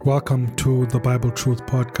Welcome to the Bible Truth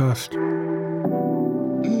Podcast.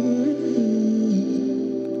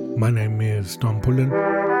 My name is Don Pullen.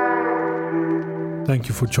 Thank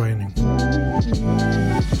you for joining.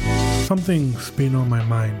 Something's been on my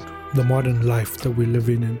mind, the modern life that we're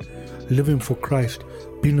living in, living for Christ,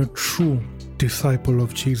 being a true disciple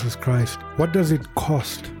of Jesus Christ. What does it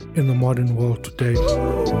cost in the modern world today?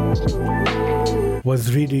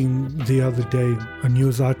 Was reading the other day a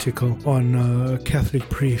news article on a Catholic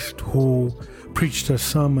priest who preached a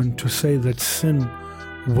sermon to say that sin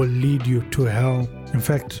will lead you to hell. In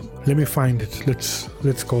fact, let me find it. Let's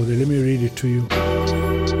go there. Let me read it to you,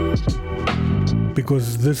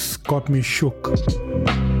 because this got me shook.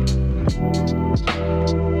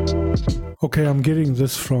 Okay, I'm getting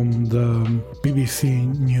this from the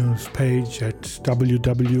BBC News page at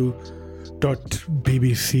www.bbc.com.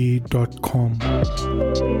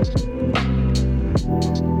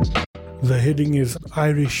 The heading is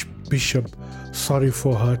Irish Bishop Sorry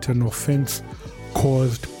for Hurt and Offense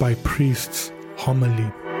Caused by Priest's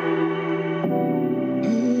Homily.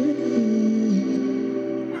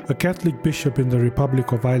 A Catholic bishop in the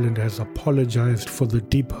Republic of Ireland has apologized for the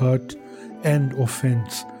deep hurt and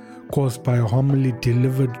offense caused by a homily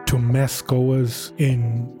delivered to mass goers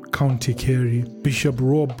in County Kerry. Bishop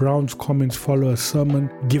Rob Brown's comments follow a sermon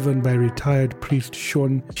given by retired priest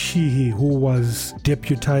Sean Sheehy, who was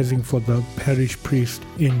deputizing for the parish priest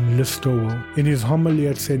in Listowel. In his homily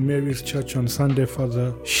at St. Mary's Church on Sunday,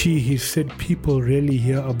 Father Sheehy said people rarely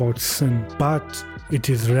hear about sin, but it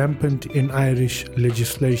is rampant in Irish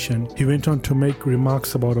legislation. He went on to make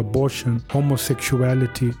remarks about abortion,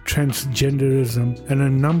 homosexuality, transgenderism, and a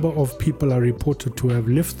number of people are reported to have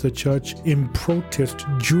left the church in protest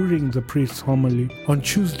during the priest's homily. On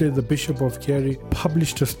Tuesday, the Bishop of Kerry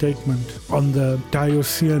published a statement on the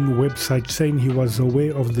diocesan website saying he was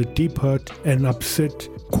aware of the deep hurt and upset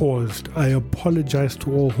caused. I apologize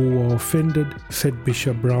to all who were offended, said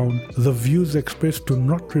Bishop Brown. The views expressed do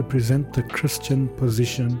not represent the Christian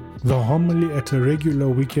position. The homily at a regular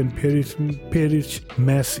weekend parish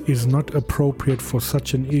mass is not appropriate for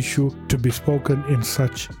such an issue to be spoken in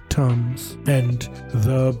such terms. And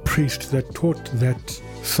the priest that taught that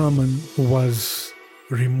sermon was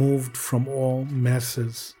removed from all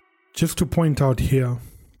masses. Just to point out here,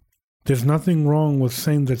 there's nothing wrong with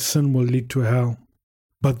saying that sin will lead to hell.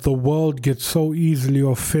 But the world gets so easily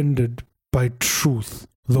offended by truth.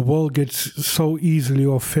 The world gets so easily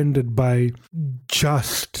offended by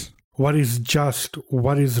just. What is just?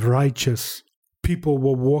 What is righteous? People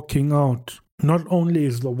were walking out. Not only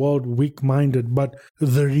is the world weak-minded, but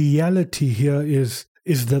the reality here is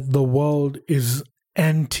that the world is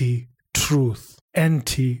anti-truth,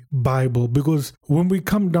 anti-Bible. Because when we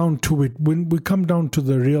come down to it, when we come down to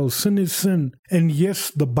the real, sin is sin. And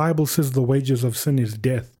yes, the Bible says the wages of sin is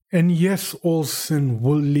death. And yes, all sin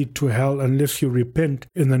will lead to hell unless you repent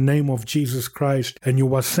in the name of Jesus Christ and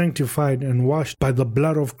you are sanctified and washed by the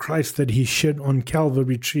blood of Christ that he shed on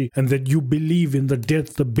Calvary tree, and that you believe in the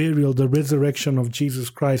death, the burial, the resurrection of Jesus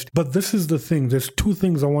Christ. But this is the thing. There's two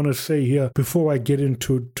things I want to say here before I get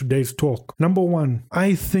into today's talk. Number one,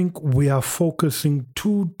 I think we are focusing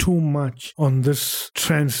too much on this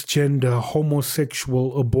transgender,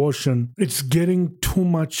 homosexual, abortion. It's getting too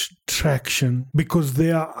much traction because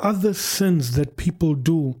there are other sins that people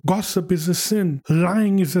do. Gossip is a sin.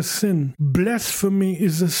 Lying is a sin. Blasphemy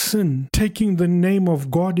is a sin. Taking the name of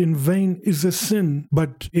God in vain is a sin.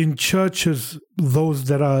 But in churches, those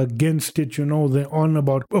that are against it, they're on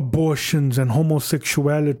about abortions and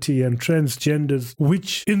homosexuality and transgenders,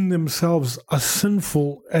 which in themselves are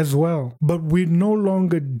sinful as well. But we no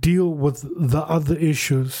longer deal with the other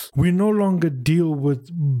issues. We no longer deal with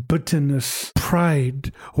bitterness,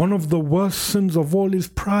 pride. One of the worst sins of all is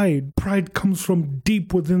pride. Pride comes from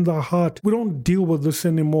deep within the heart. We don't deal with this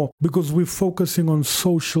anymore because we're focusing on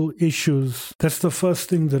social issues. That's the first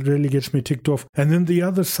thing that really gets me ticked off. And then the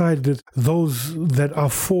other side, that those that are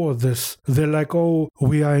for this, they're like, oh,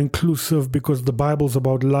 we are inclusive because the Bible's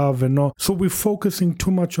about love and all. So we're focusing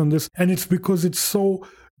too much on this, and it's because it's so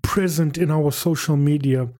present in our social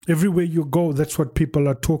media. Everywhere you go, that's what people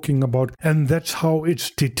are talking about, and that's how it's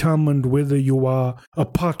determined whether you are a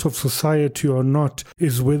part of society or not,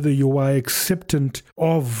 is whether you are acceptant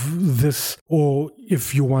of this or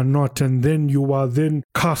if you are not, and then you are then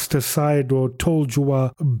cast aside or told you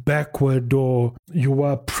are backward or you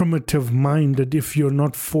are primitive minded if you're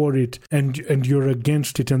not for it and you're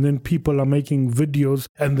against it, and then people are making videos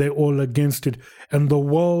and they're all against it. And the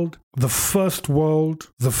world, the first world,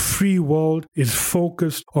 the free world, is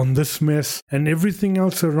focused on this mess, and everything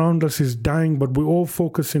else around us is dying, but we're all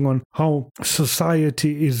focusing on how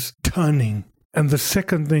society is turning. And the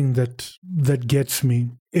second thing that gets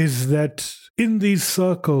me is that in these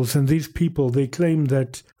circles and these people, they claim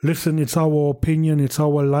that, listen, it's our opinion, it's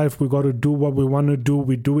our life, we got to do what we want to do,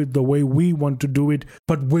 we do it the way we want to do it.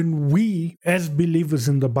 But when we, as believers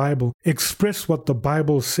in the Bible, express what the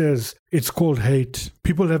Bible says, it's called hate.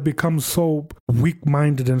 People have become so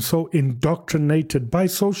weak-minded and so indoctrinated by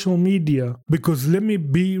social media. Because let me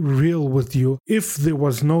be real with you, if there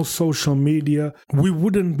was no social media, we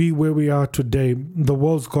wouldn't be where we are today. The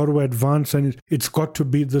world's got to advance and it's got to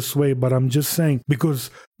be this way. But I'm just saying, because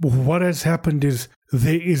what has happened is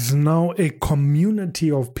there is now a community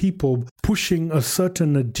of people pushing a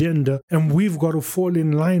certain agenda, and we've got to fall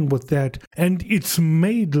in line with that. And it's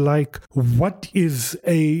made like what is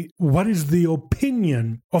the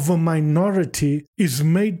opinion of a minority is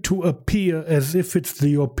made to appear as if it's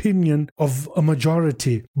the opinion of a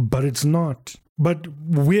majority, but it's not. But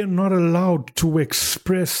we're not allowed to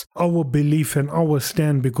express our belief and our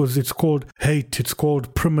stand because it's called hate, it's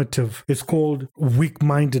called primitive, it's called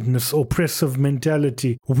weak-mindedness, oppressive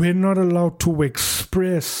mentality. We're not allowed to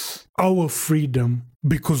express our freedom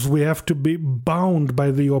because we have to be bound by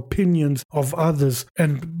the opinions of others.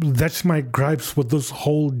 And that's my gripes with this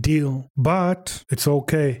whole deal. But it's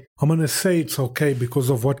okay. I'm going to say it's okay because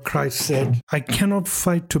of what Christ said. I cannot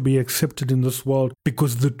fight to be accepted in this world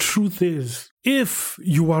because the truth is, if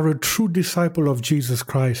you are a true disciple of Jesus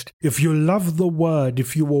Christ, if you love the word,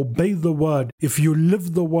 if you obey the word, if you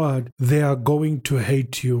live the word, they are going to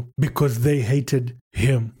hate you because they hated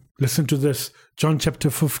him. Listen to this, John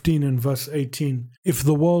chapter 15 and verse 18. If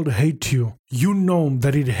the world hate you, you know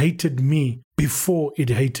that it hated me before it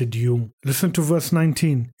hated you. Listen to verse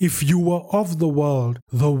 19. If you were of the world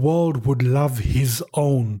would love his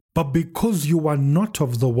own. But because you are not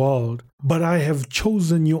of the world, but I have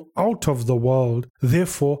chosen you out of the world,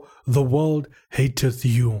 therefore the world hateth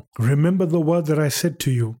you. Remember the word that I said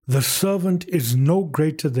to you. The servant is no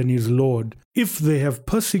greater than his Lord. If they have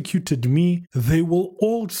persecuted me, they will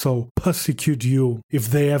also persecute you. If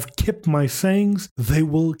they have kept my sayings, they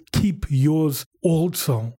will keep yours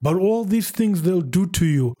also. But all these things they'll do to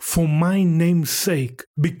you for my name's sake,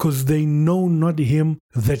 because they know not him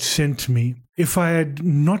that sent me. If I had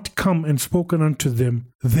not come and spoken unto them,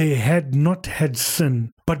 they had not had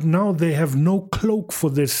sin. But now they have no cloak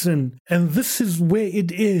for their sin. And this is where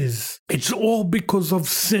it is. It's all because of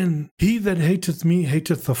sin. He that hateth me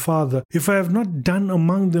hateth the Father. If I have not done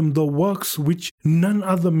among them the works which none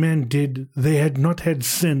other man did, they had not had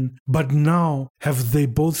sin. But now have they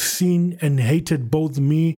both seen and hated both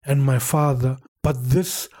me and my Father. But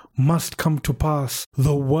this must come to pass,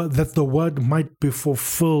 that the word might be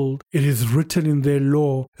fulfilled. It is written in their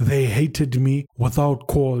law, they hated me without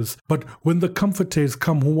cause. But when the Comforter is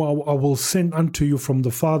come, whom I will send unto you from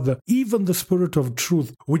the Father, even the Spirit of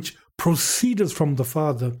truth, which proceedeth from the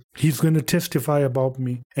Father, he's going to testify about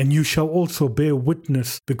me. And you shall also bear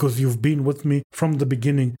witness, because you've been with me from the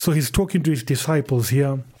beginning. So he's talking to his disciples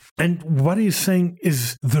here. And what he's saying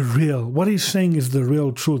is the real. What he's saying is the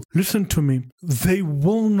real truth. Listen to me. They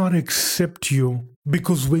will not accept you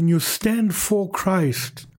because when you stand for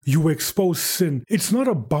Christ, you expose sin. It's not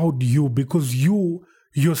about you because you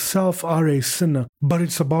yourself are a sinner, but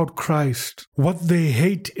it's about Christ. What they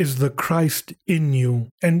hate is the Christ in you.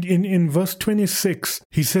 And in verse 26,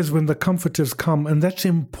 he says, when the Comforters come, and that's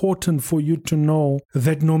important for you to know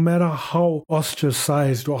that no matter how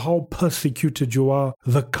ostracized or how persecuted you are,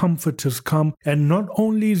 the Comforters come. And not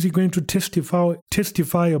only is he going to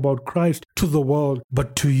testify about Christ to the world,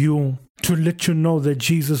 but to you. To let you know that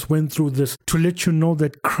Jesus went through this, to let you know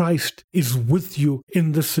that Christ is with you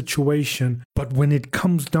in this situation. But when it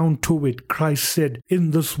comes down to it, Christ said,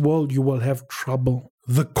 in this world you will have trouble.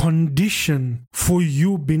 The condition for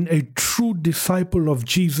you being a true disciple of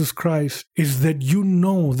Jesus Christ is that you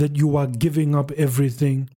know that you are giving up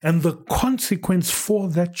everything. And the consequence for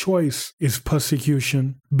that choice is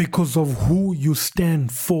persecution because of who you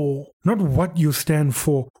stand for. Not what you stand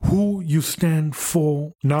for, who you stand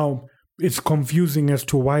for. Now, it's confusing as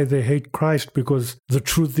to why they hate Christ, because the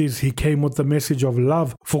truth is he came with the message of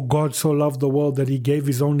love. For God so loved the world that he gave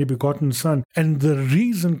his only begotten Son. And the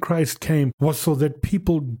reason Christ came was so that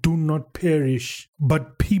people do not perish.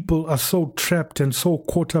 But people are so trapped and so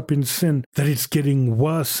caught up in sin that it's getting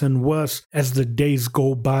worse and worse as the days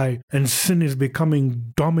go by. And sin is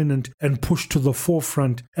becoming dominant and pushed to the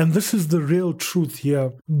forefront. And this is the real truth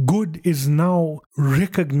here. Good is now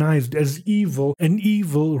recognized as evil and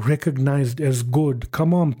evil recognized as good.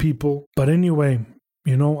 Come on, people. But anyway,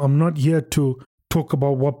 I'm not here to talk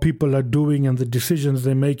about what people are doing and the decisions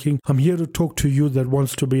they're making. I'm here to talk to you that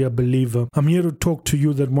wants to be a believer. I'm here to talk to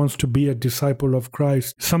you that wants to be a disciple of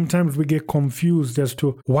Christ. Sometimes we get confused as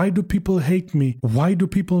to, why do people hate me? Why do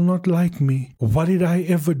people not like me? What did I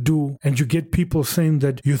ever do? And you get people saying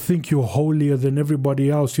that you think you're holier than everybody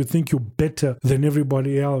else. You think you're better than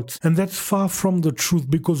everybody else. And that's far from the truth,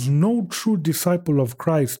 because no true disciple of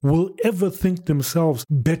Christ will ever think themselves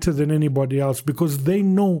better than anybody else, because they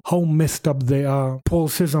know how messed up they are. Paul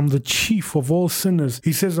says, I'm the chief of all sinners.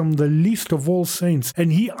 He says, I'm the least of all saints.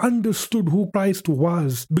 And he understood who Christ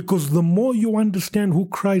was, because the more you understand who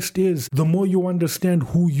Christ is, the more you understand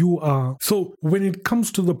who you are. So when it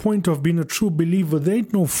comes to the point of being a true believer, there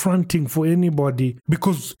ain't no fronting for anybody,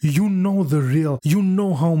 because you know the real. You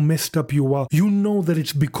know how messed up you are. You know that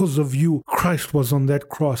it's because of you Christ was on that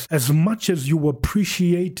cross. As much as you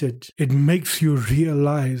appreciate it, it makes you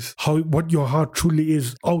realize what your heart truly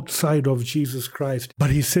is outside of Jesus Christ.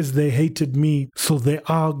 But he says they hated me, so they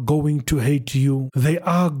are going to hate you. They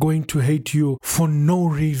are going to hate you for no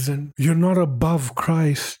reason. You're not above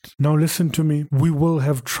Christ. Now listen to me. We will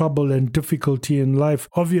have trouble and difficulty in life.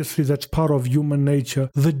 Obviously, that's part of human nature.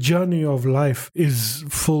 The journey of life is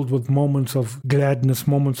filled with moments of gladness,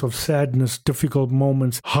 moments of sadness, difficult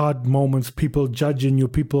moments, hard moments, people judging you,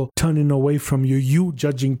 people turning away from you, you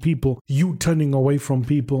judging people, you turning away from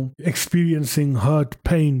people, experiencing hurt,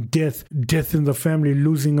 pain, death in the family,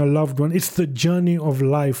 losing a loved one. It's the journey of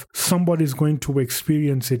life. Somebody's going to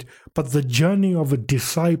experience it. But the journey of a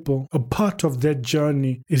disciple, a part of that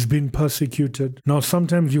journey is being persecuted. Now,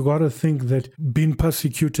 sometimes you got to think that being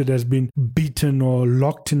persecuted as being beaten or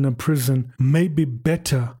locked in a prison may be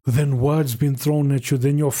better than words being thrown at you,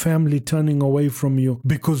 than your family turning away from you,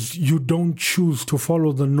 because you don't choose to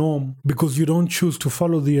follow the norm, because you don't choose to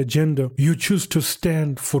follow the agenda. You choose to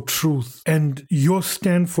stand for truth. And your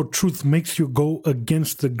stand for truth makes you go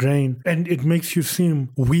against the grain. And it makes you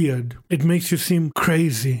seem weird. It makes you seem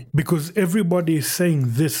crazy, because everybody is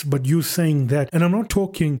saying this, but you saying that. And I'm not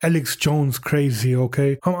talking Alex Jones crazy,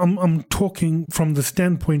 okay? I'm talking from the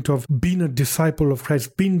standpoint of being a disciple of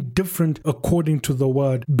Christ, being different according to the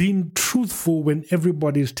word, being truthful when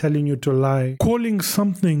everybody is telling you to lie, calling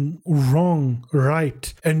something wrong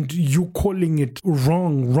right, and you calling it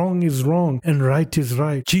wrong. Wrong is wrong and right is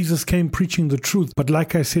right. Jesus came preaching the truth, but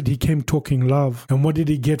like I said, he came talking love. And what did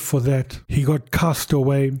he get for that? He got cast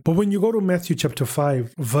away. But when you go to Matthew chapter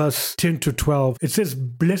 5, verse 10 to 12, it says,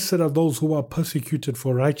 blessed are those who are persecuted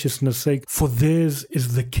for righteousness' sake, for theirs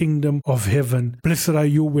is the kingdom of heaven. Blessed are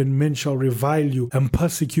you when men shall revile you and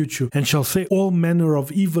persecute you, and shall say all manner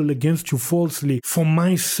of evil against you falsely for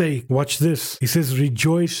my sake. Watch this. He says,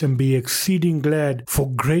 rejoice and be exceeding glad, for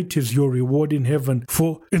great is your reward in heaven.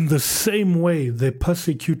 For in the same way they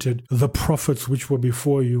persecuted the prophets which were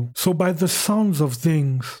before you. So by the sounds of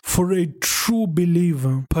things, for a true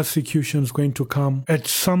believer, persecution is going to come at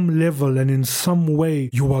some level, and in some way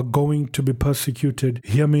you are going to be persecuted.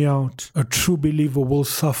 Hear me out. A true believer will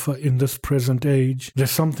suffer in this present age.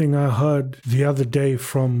 There's something I heard the other day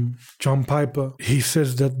from John Piper. He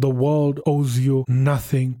says that the world owes you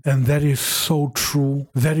nothing, and that is so true.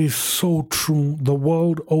 That is so true. The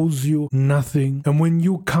world owes you nothing. And when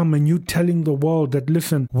you come and you telling the world that,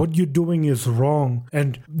 listen, what you're doing is wrong,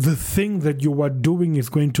 and the thing that you are doing is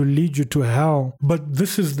going to lead you to hell, but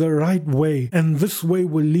this is the right way, and this way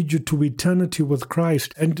will lead you to eternity with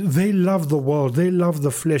Christ. And they love the world, they love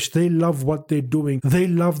the flesh, they love what they're doing, they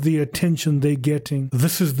love the attention they're getting.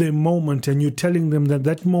 This is their moment, and you're telling them that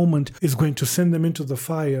that moment is going to send them into the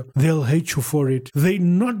fire. They'll hate you for it. They're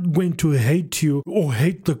not going to hate you or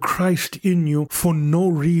hate the Christ in you for no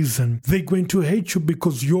reason. They're going to hate you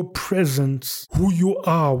because your presence, who you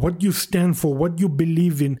are, what you stand for, what you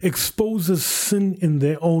believe in, exposes sin in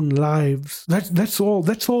their own lives. That's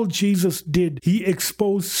all Jesus did. He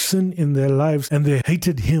exposed sin in their lives, and they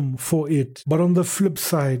hated him for it. But on the flip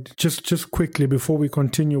side, just quickly before we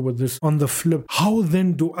continue with this, on the flip, how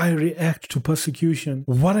then do I react to persecution?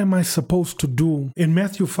 What am I supposed to do? In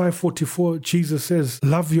Matthew 5:44, Jesus says,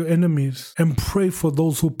 love your enemies and pray for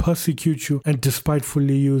those who persecute you and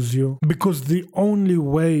despitefully use you. Because the only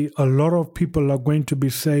way a lot of people are going to be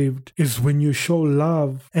saved is when you show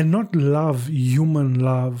love, and not love, human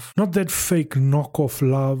love, not that fake knockoff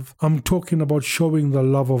love. I'm talking about showing the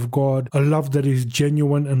love of God, a love that is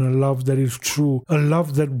genuine and a love that is true, a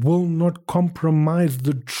love that will not compromise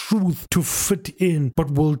the truth to fit in,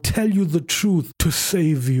 but will tell you the truth to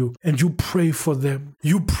save you. And you pray for them.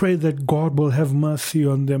 You pray that God will have mercy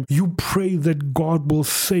on them. You pray that God will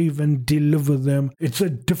save and deliver them. It's a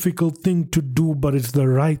difficult thing to do, but it's the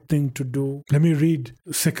right thing to do. Let me read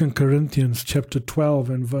 2 Corinthians chapter 12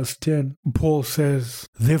 and verse 10. Paul says,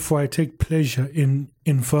 "Therefore I take pleasure in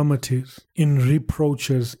infirmities, in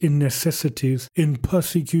reproaches, in necessities, in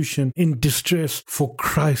persecution, in distress, for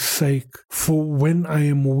Christ's sake. For when I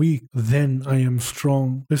am weak, then I am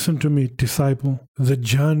strong." Listen to me, disciple. The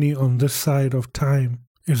journey on this side of time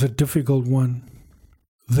is a difficult one.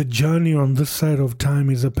 The journey on this side of time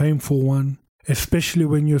is a painful one, especially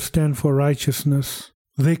when you stand for righteousness.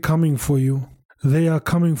 They're coming for you. They are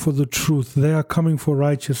coming for the truth. They are coming for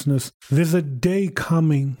righteousness. There's a day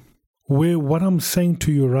coming where what I'm saying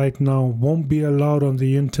to you right now won't be allowed on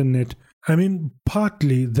the internet. I mean,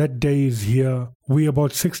 partly that day is here. We're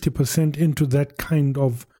about 60% into that kind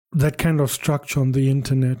of structure on the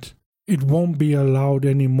internet. It won't be allowed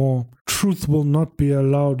anymore. Truth will not be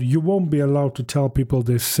allowed. You won't be allowed to tell people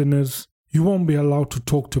they're sinners. You won't be allowed to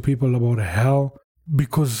talk to people about hell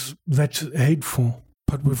because that's hateful.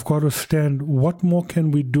 But we've got to stand. What more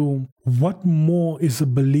can we do? What more is a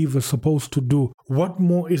believer supposed to do? What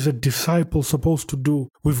more is a disciple supposed to do?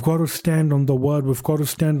 We've got to stand on the word. We've got to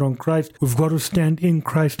stand on Christ. We've got to stand in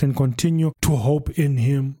Christ and continue to hope in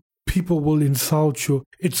Him. People will insult you.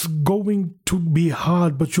 It's going to be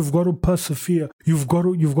hard, but you've got to persevere. You've got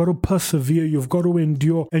to persevere. You've got to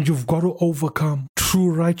endure, and you've got to overcome.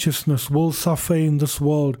 True righteousness will suffer in this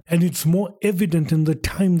world, and it's more evident in the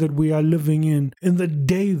time that we are living in the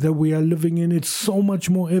day that we are living in. It's so much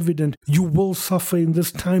more evident. You will suffer in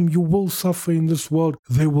this time. You will suffer in this world.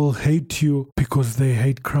 They will hate you because they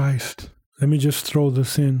hate Christ. Let me just throw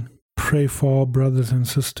this in. Pray for our brothers and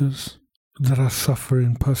sisters that are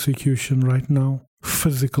suffering persecution right now.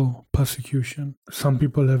 Physical persecution. Some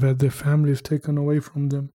people have had their families taken away from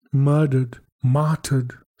them, murdered,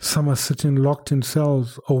 martyred. Some are sitting locked in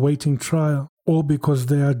cells awaiting trial, all because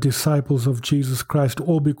they are disciples of Jesus Christ,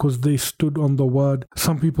 all because they stood on the word.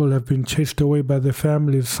 Some people have been chased away by their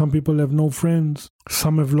families. Some people have no friends.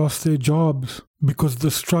 Some have lost their jobs because the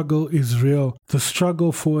struggle is real. The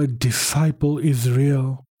struggle for a disciple is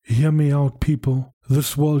real. Hear me out, people.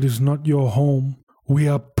 This world is not your home. We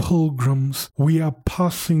are pilgrims. We are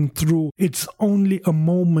passing through. It's only a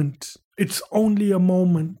moment. It's only a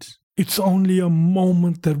moment. It's only a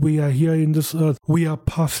moment that we are here in this earth. We are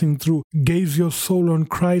passing through. Gaze your soul on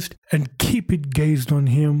Christ and keep it gazed on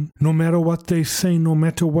Him. No matter what they say, no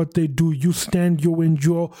matter what they do, you stand, you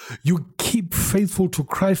endure, you keep faithful to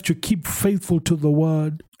Christ, you keep faithful to the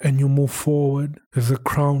Word, and you move forward. There's a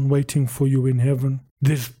crown waiting for you in heaven.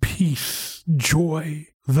 There's peace, joy,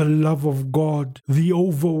 the love of God, the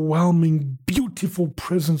overwhelming, beautiful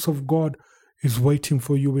presence of God is waiting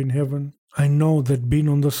for you in heaven. I know that being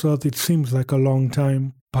on this earth, it seems like a long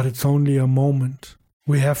time, but it's only a moment.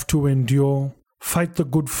 We have to endure, fight the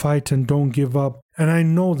good fight and don't give up. And I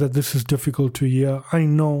know that this is difficult to hear. I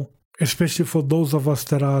know, especially for those of us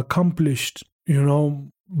that are accomplished,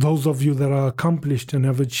 those of you that are accomplished and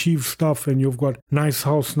have achieved stuff and you've got nice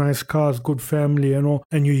house, nice cars, good family and all,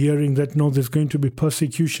 and you're hearing that, no, there's going to be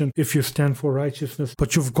persecution if you stand for righteousness.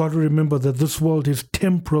 But you've got to remember that this world is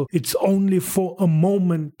temporal. It's only for a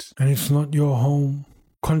moment and it's not your home.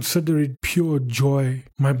 Consider it pure joy,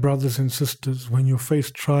 my brothers and sisters, when you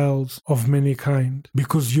face trials of many kind,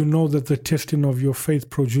 because you know that the testing of your faith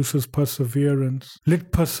produces perseverance.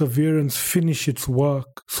 Let perseverance finish its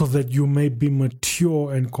work so that you may be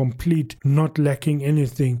mature and complete, not lacking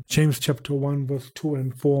anything. James chapter 1 verse 2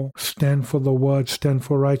 and 4. Stand for the word, stand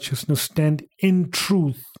for righteousness, stand in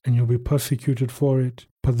truth, and you'll be persecuted for it.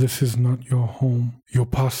 But this is not your home. You're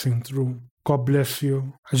passing through. God bless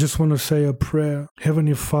you. I just want to say a prayer.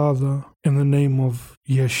 Heavenly Father, in the name of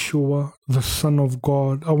Yeshua, the Son of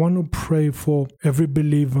God, I want to pray for every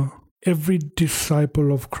believer, every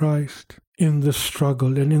disciple of Christ in this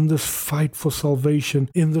struggle and in this fight for salvation,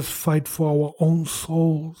 in this fight for our own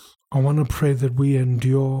souls. I want to pray that we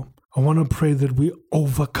endure. I want to pray that we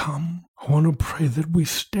overcome. I want to pray that we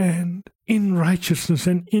stand in righteousness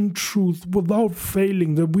and in truth without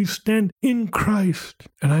failing, that we stand in Christ.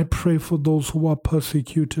 And I pray for those who are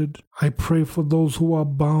persecuted. I pray for those who are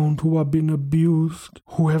bound, who have been abused,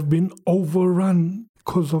 who have been overrun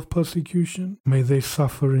because of persecution. May their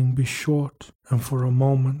suffering be short and for a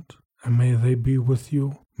moment, and may they be with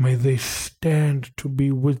you. May they stand to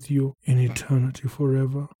be with you in eternity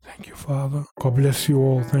forever. Thank you, Father. God bless you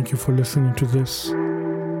all. Thank you for listening to this.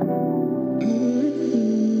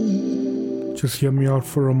 just hear me out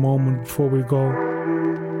for a moment before we go.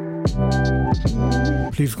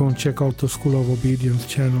 Please go and check out the School of Obedience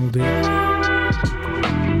channel there.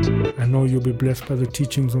 I know you'll be blessed by the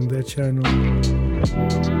teachings on their channel.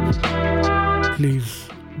 Please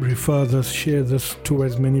refer this, share this to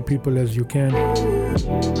as many people as you can.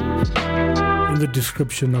 In the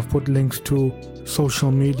description, I've put links to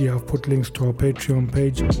social media. I've put links to our Patreon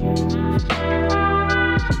page.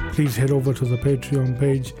 Please head over to the Patreon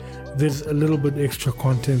page. There's a little bit extra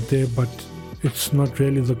content there, but it's not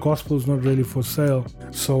really, the gospel is not really for sale.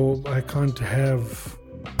 So I can't have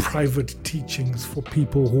private teachings for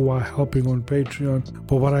people who are helping on Patreon.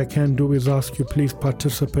 But what I can do is ask you, please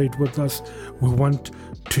participate with us. We want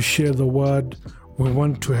to share the word. We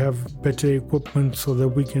want to have better equipment so that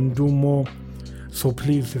we can do more. So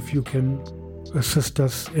please, if you can assist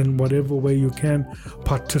us in whatever way you can,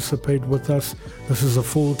 participate with us. This is a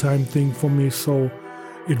full-time thing for me, so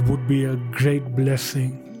it would be a great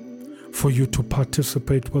blessing for you to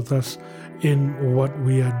participate with us in what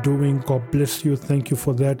we are doing. God bless you. Thank you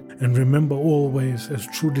for that. And remember always, as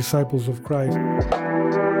true disciples of Christ,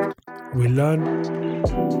 we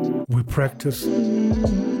learn, we practice,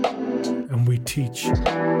 and we teach.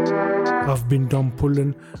 I've been Dom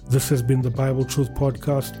Pullen. This has been the Bible Truth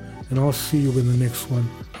Podcast, and I'll see you in the next one.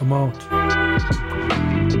 I'm out.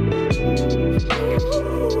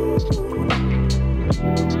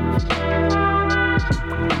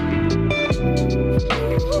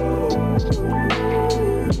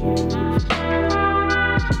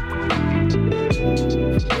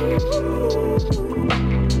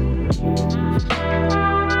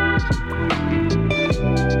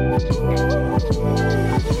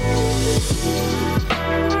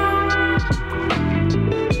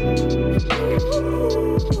 Oh,